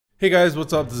Hey guys,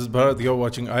 what's up? This is Bharat, you're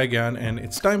watching iGyaan, and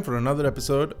it's time for another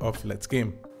episode of Let's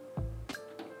Game.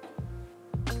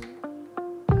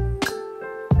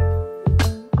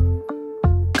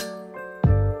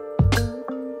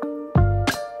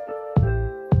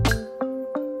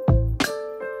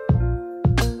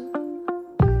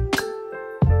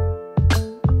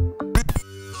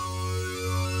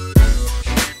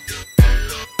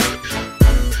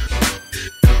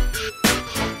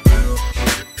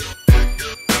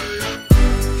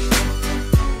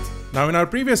 Now in our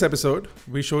previous episode,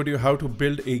 we showed you how to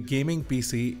build a gaming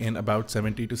PC in about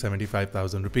 70 to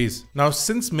 75,000 rupees. Now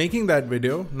since making that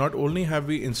video, not only have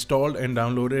we installed and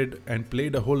downloaded and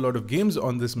played a whole lot of games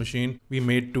on this machine, we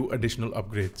made 2 additional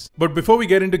upgrades. But before we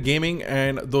get into gaming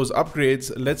and those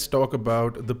upgrades, let's talk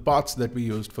about the parts that we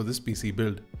used for this PC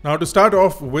build. Now to start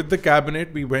off with the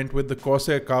cabinet, we went with the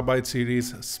Corsair Carbide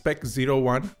series Spec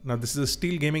 01. Now this is a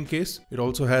steel gaming case. It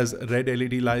also has red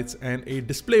LED lights and a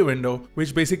display window,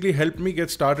 which basically helped me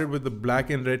get started with the black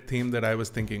and red theme that I was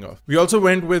thinking of. We also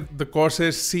went with the Corsair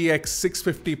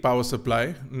CX650 power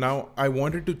supply. Now I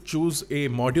wanted to choose a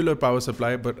modular power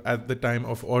supply, but at the time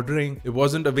of ordering, it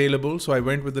wasn't available. So I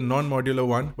went with the non-modular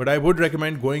one, but I would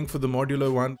recommend going for the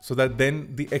modular one so that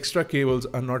then the extra cables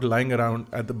are not lying around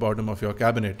at the bottom of your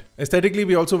cabinet. Aesthetically,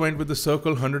 we also went with the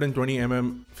Circle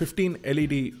 120mm 15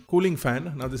 LED cooling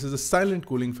fan. Now this is a silent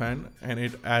cooling fan and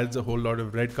it adds a whole lot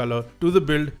of red color to the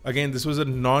build. Again, this was a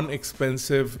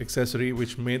non-expensive accessory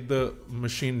which made the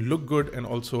machine look good and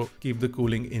also keep the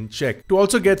cooling in check. To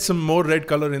also get some more red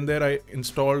color in there, I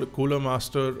installed Cooler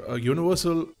Master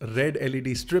universal red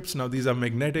LED strips. Now these are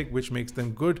magnetic, which makes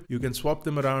them good. You can swap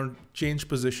them around, change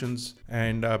positions,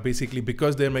 and basically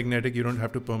because they're magnetic, you don't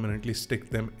have to permanently stick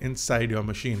them inside your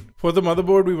machine. For the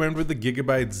motherboard, we went with the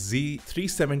Gigabyte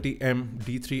Z370M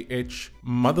D3H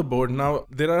motherboard. Now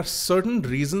there are certain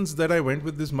reasons that I went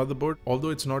with this motherboard. Although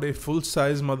it's not a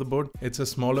full-size motherboard, it's a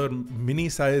smaller mini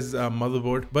size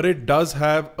motherboard, but it does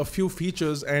have a few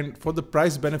features, and for the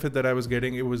price benefit that I was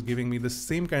getting, it was giving me the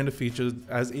same kind of features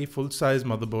as a full-size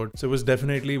motherboard, so it was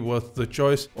definitely worth the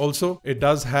choice. Also, it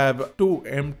does have 2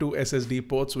 M.2 SSD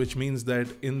ports, which means that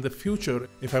in the future,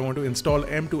 if I want to install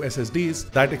M.2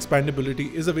 SSDs, that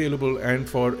expandability is available and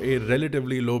for a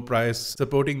relatively low price,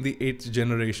 supporting the 8th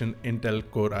generation Intel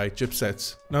Core i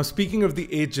chipsets. Now speaking of the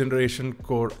 8th generation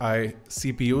Core i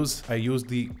CPUs, I used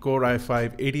the Core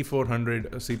i5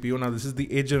 8400 CPU. Now this is the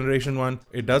 8th generation one.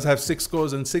 It does have 6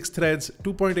 cores and 6 threads,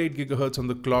 2.8 GHz on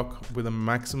the clock with a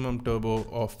maximum turbo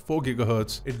of 4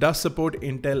 GHz. It does support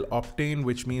Intel Optane,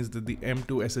 which means that the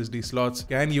M.2 SSD slots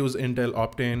can use Intel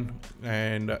Optane,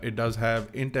 and it does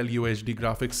have Intel UHD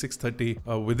graphics 630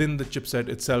 within the chipset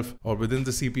itself or within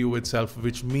the CPU itself,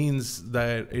 which means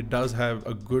that it does have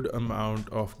a good amount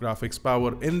of graphics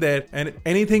power in there, and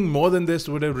anything more than this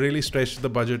would have really stretched the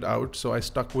budget out, so I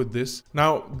stuck with this.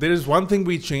 Now there is one thing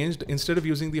we changed. Instead of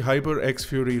using the HyperX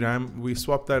Fury RAM, we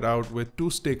swapped that out with 2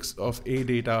 sticks of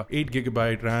ADATA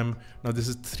 8GB RAM. Now this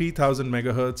is 3000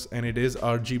 megahertz and it is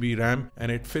RGB RAM,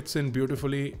 and it fits in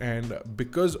beautifully, and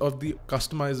because of the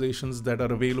customizations that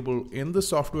are available in the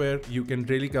software, you can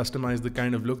really customize the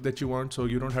kind of look that you want. So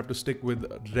you don't have to stick with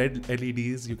red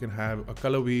LEDs. You can have a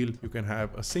color wheel, you can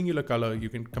have a singular color, you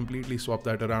can completely swap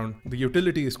that around. The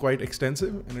utility is quite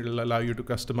extensive and it will allow you to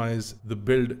customize the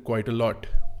build quite a lot.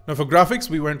 Now for graphics,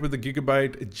 we went with the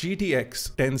Gigabyte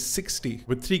GTX 1060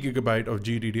 with 3GB of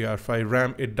GDDR5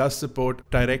 RAM. It does support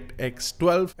DirectX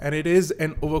 12 and it is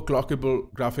an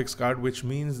overclockable graphics card, which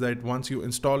means that once you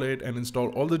install it and install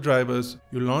all the drivers,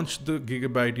 you launch the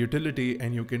Gigabyte utility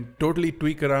and you can totally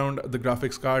tweak around the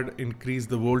graphics card, increase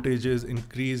the voltages,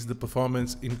 increase the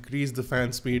performance, increase the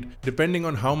fan speed. Depending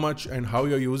on how much and how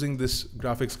you're using this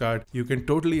graphics card, you can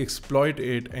totally exploit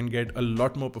it and get a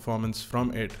lot more performance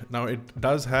from it. Now it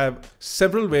does have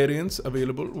several variants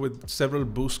available with several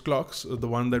boost clocks. The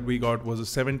one that we got was a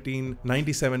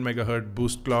 1797 megahertz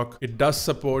boost clock. It does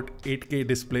support 8K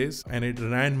displays and it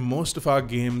ran most of our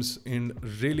games in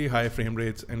really high frame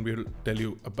rates, and we'll tell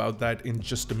you about that in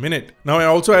just a minute. Now I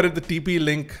also added the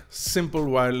TP-Link simple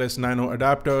wireless nano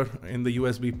adapter in the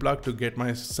USB plug to get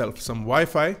myself some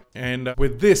Wi-Fi, and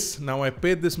with this, now I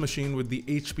paired this machine with the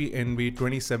HP Envy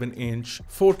 27-inch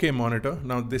 4K monitor.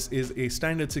 Now this is a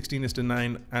standard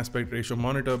 16:9 aspect ratio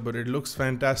monitor, but it looks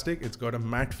fantastic. It's got a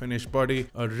matte finish body,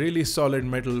 a really solid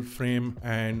metal frame,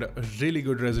 and really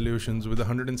good resolutions with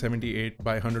 178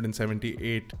 by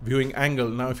 178 viewing angle.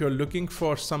 Now, if you're looking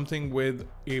for something with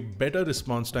a better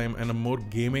response time and a more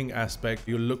gaming aspect,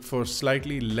 you'll look for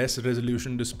slightly less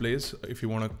resolution displays if you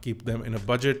want to keep them in a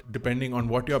budget. Depending on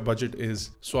what your budget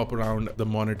is, swap around the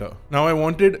monitor. Now, I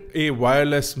wanted a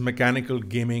wireless mechanical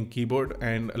gaming keyboard,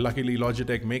 and luckily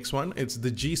Logitech makes one. It's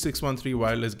the G613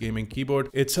 wireless gaming keyboard.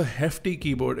 It's a hefty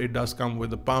keyboard. It does come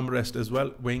with a palm rest as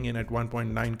well, weighing in at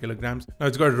 1.9 kilograms. Now,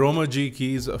 it's got Roma G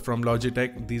keys from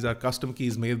Logitech. These are custom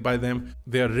keys made by them.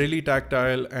 They are really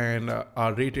tactile and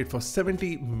are rated for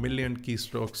 70 million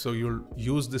keystrokes. So you'll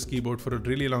use this keyboard for a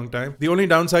really long time. The only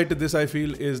downside to this, I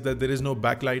feel, is that there is no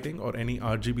backlighting or any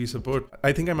RGB support.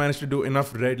 I think I managed to do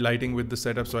enough red lighting with the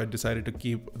setup, so I decided to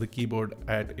keep the keyboard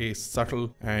at a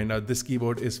subtle, and this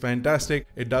keyboard is fantastic.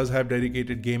 It does have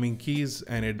dedicated gaming keys,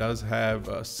 and it does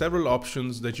have several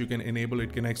options that you can enable.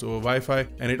 It connects over Wi-Fi,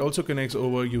 and it also connects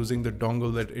over using the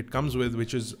dongle that it comes with,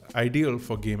 which is ideal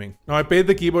for gaming. Now, I paired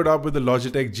the keyboard up with the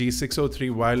Logitech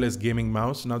G603 wireless gaming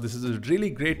mouse. Now, this is a really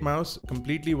great mouse,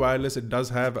 completely wireless. It does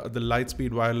have the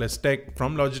Lightspeed wireless tech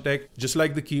from Logitech. Just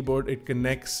like the keyboard, it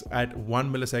connects at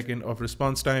 1 millisecond of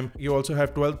response time. You also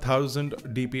have 12,000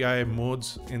 DPI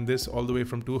modes in this, all the way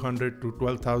from 200 to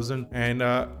 12,000, and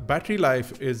battery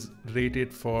life is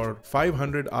rated for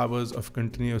 500 hours of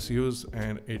continuous use,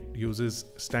 and it uses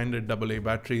standard AA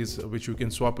batteries, which you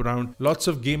can swap around. Lots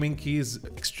of gaming keys,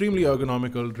 extremely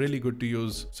ergonomical, really good to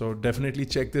use. So definitely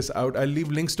check this out. I'll leave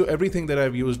links to everything that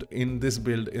I've used in this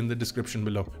build in the description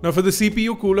below. Now, for the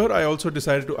CPU cooler, I also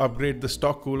decided to upgrade the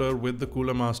stock cooler with the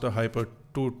Cooler Master Hyper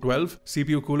 212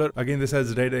 CPU cooler. Again, this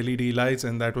has red LED lights,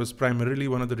 and that was primarily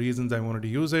one of the reasons I wanted to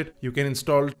use it. You can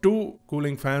install 2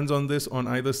 cooling fans on this on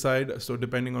either side, so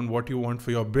depending on what you want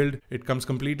for your build, it comes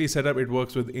completely set up. It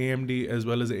works with AMD as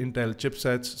well as Intel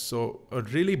chipsets, so a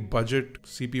really budget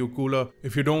CPU cooler.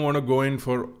 If you don't want to go in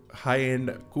for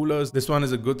high-end coolers, this one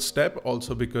is a good step,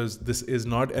 also because this is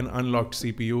not an unlocked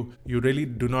CPU. You really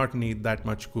do not need that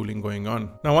much cooling going on.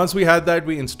 Now, once we had that,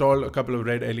 we installed a couple of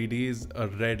red LEDs, a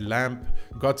red lamp,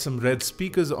 got some red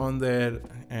speakers on there,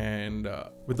 and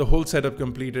with the whole setup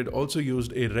completed, also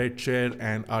used a red chair,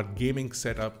 and our gaming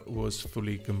setup was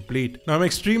fully complete. Now, I'm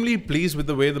extremely pleased with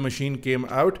the way the machine came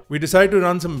out. We decided to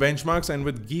run some benchmarks, and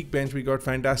with Geekbench, we got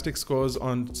fantastic scores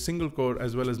on single core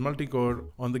as well as multi-core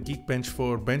on the Geekbench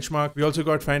 4 benchmark. We also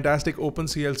got fantastic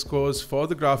OpenCL scores for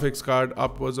the graphics card,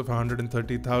 upwards of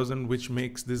 130,000, which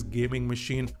makes this gaming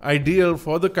machine ideal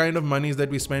for the kind of monies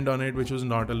that we spent on it, which was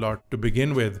not a lot to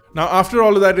begin with. Now, after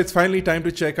all of that, it's finally time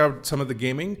to check out some of the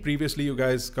gaming. Previously, you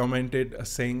guys commented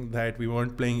saying that we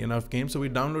weren't playing enough games, so we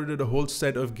downloaded a whole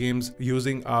set of games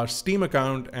using our Steam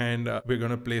account, and we're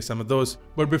gonna play some of those.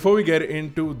 But before we get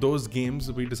into those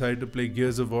games, we decided to play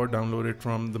Gears of War, downloaded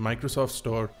from the Microsoft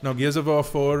Store. Now, Gears of War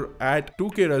 4 at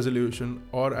 2K resolution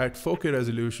or at 4K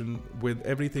resolution with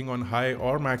everything on high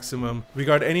or maximum. We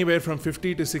got anywhere from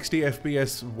 50 to 60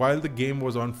 FPS while the game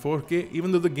was on 4K.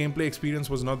 Even though the gameplay experience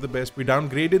was not the best, we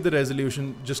downgraded the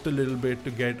resolution just a little bit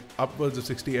to get upwards of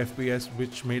 60 FPS,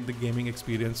 which made the gaming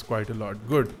experience quite a lot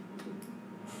good.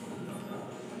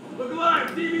 Look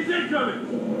alive! TV's incoming!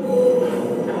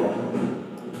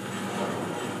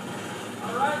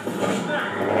 Alright, what's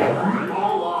next?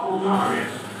 All lawful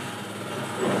targets!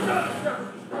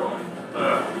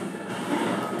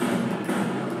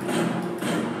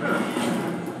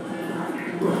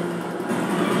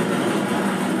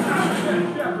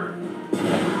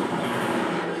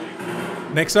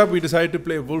 Next up, we decided to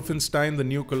play Wolfenstein: The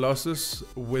New Colossus.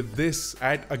 With this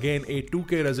at again a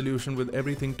 2K resolution with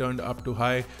everything turned up to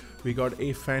high, we got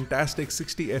a fantastic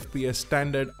 60 FPS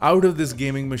standard out of this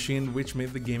gaming machine, which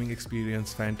made the gaming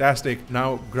experience fantastic.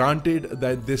 Now, granted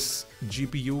that this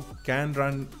GPU can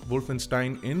run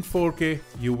Wolfenstein in 4K,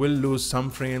 you will lose some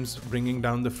frames, bringing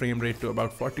down the frame rate to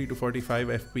about 40 to 45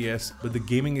 FPS, but the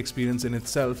gaming experience in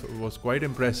itself was quite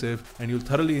impressive, and you'll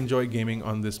thoroughly enjoy gaming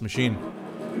on this machine.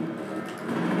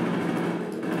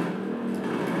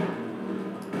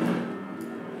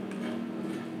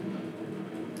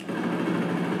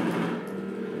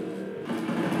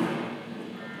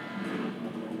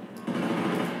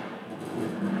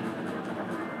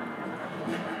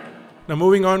 Now,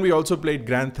 moving on, we also played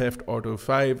Grand Theft Auto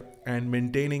 5, and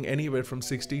maintaining anywhere from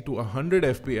 60 to 100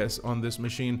 FPS on this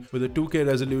machine with a 2K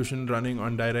resolution running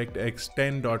on DirectX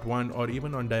 10.1 or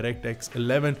even on DirectX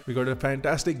 11. We got a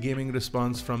fantastic gaming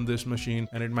response from this machine,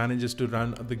 and it manages to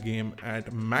run the game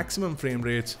at maximum frame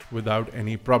rates without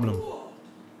any problem.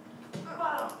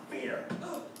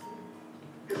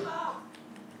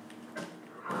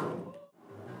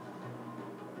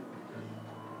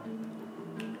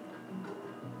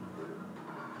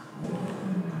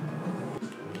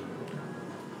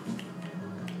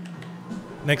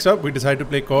 Next up, we decided to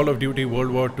play Call of Duty World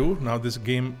War II. Now this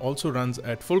game also runs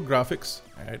at full graphics,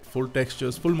 at full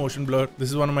textures, full motion blur. This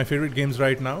is one of my favorite games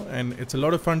right now, and it's a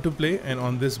lot of fun to play, and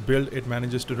on this build it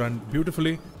manages to run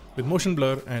beautifully with motion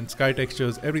blur and sky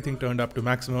textures, everything turned up to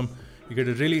maximum. You get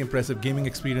a really impressive gaming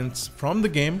experience from the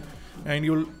game, and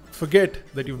you'll forget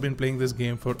that you've been playing this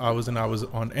game for hours and hours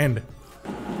on end.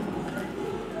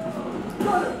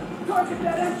 Target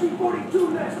that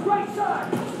MG-42 nest, right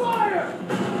side! Fire!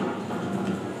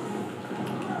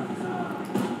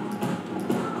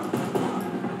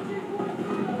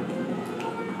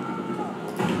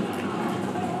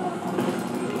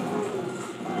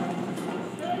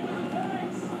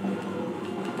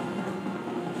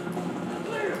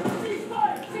 Clear!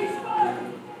 Ceasefire! Ceasefire!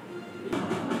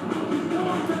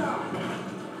 Going down!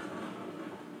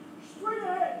 Straight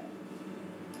ahead!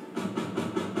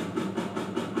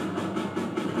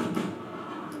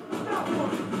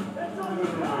 That's all you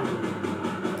got!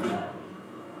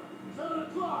 7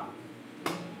 o'clock!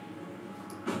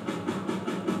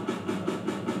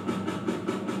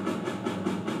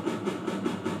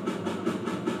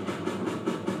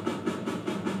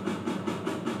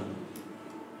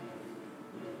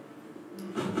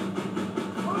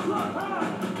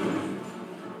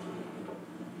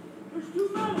 There's too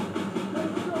many!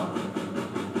 Let's go!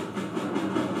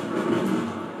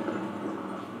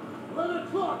 11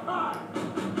 o'clock, high!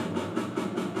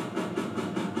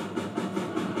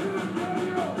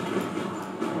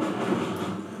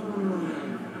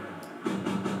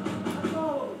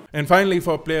 And finally,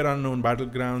 for PlayerUnknown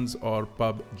Battlegrounds or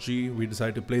PUBG, we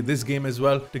decided to play this game as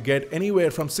well to get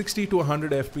anywhere from 60 to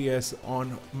 100 FPS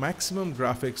on maximum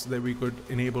graphics that we could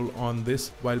enable on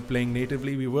this while playing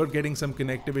natively. We were getting some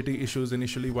connectivity issues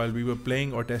initially while we were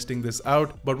playing or testing this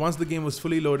out, but once the game was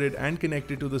fully loaded and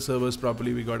connected to the servers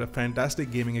properly, we got a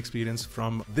fantastic gaming experience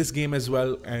from this game as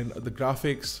well, and the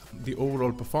graphics, the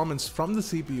overall performance from the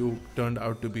CPU turned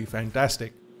out to be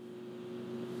fantastic.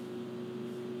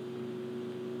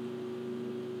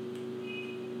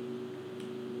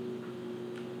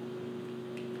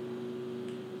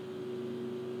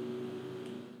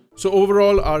 So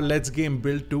overall, our Let's Game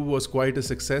Build 2 was quite a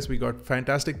success. We got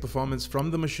fantastic performance from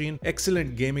the machine,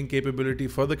 excellent gaming capability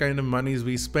for the kind of monies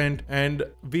we spent, and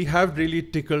we have really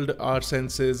tickled our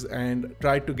senses and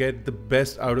tried to get the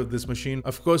best out of this machine.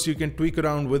 Of course, you can tweak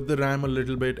around with the RAM a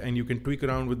little bit, and you can tweak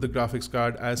around with the graphics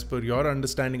card as per your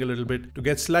understanding a little bit to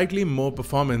get slightly more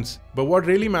performance. But what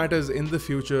really matters in the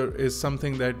future is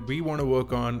something that we want to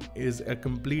work on, is a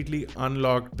completely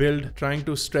unlocked build, trying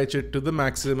to stretch it to the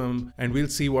maximum, and we'll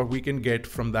see what we can get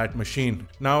from that machine.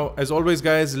 Now, as always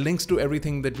guys, links to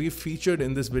everything that we've featured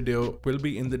in this video will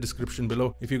be in the description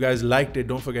below. If you guys liked it,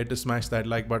 don't forget to smash that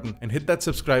like button and hit that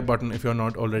subscribe button if you're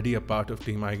not already a part of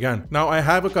Team iGyaan. Now, I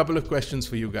have a couple of questions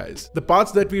for you guys. The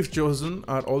parts that we've chosen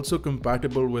are also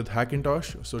compatible with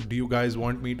Hackintosh. So do you guys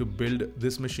want me to build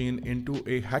this machine into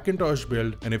a Hackintosh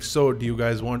build? And if so, do you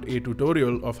guys want a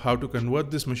tutorial of how to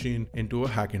convert this machine into a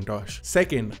Hackintosh?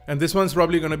 Second, and this one's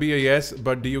probably gonna be a yes,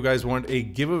 but do you guys want a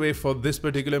giveaway for this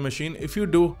particular machine? If you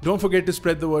do, don't forget to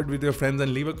spread the word with your friends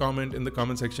and leave a comment in the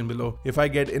comment section below. If I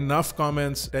get enough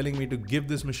comments telling me to give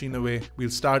this machine away,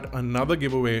 we'll start another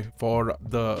giveaway for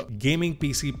the gaming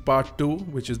PC part 2,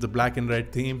 which is the black and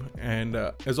red theme. And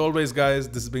as always guys,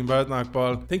 this has been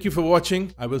Bharat. Thank you for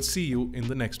watching. I will see you in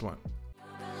the next one.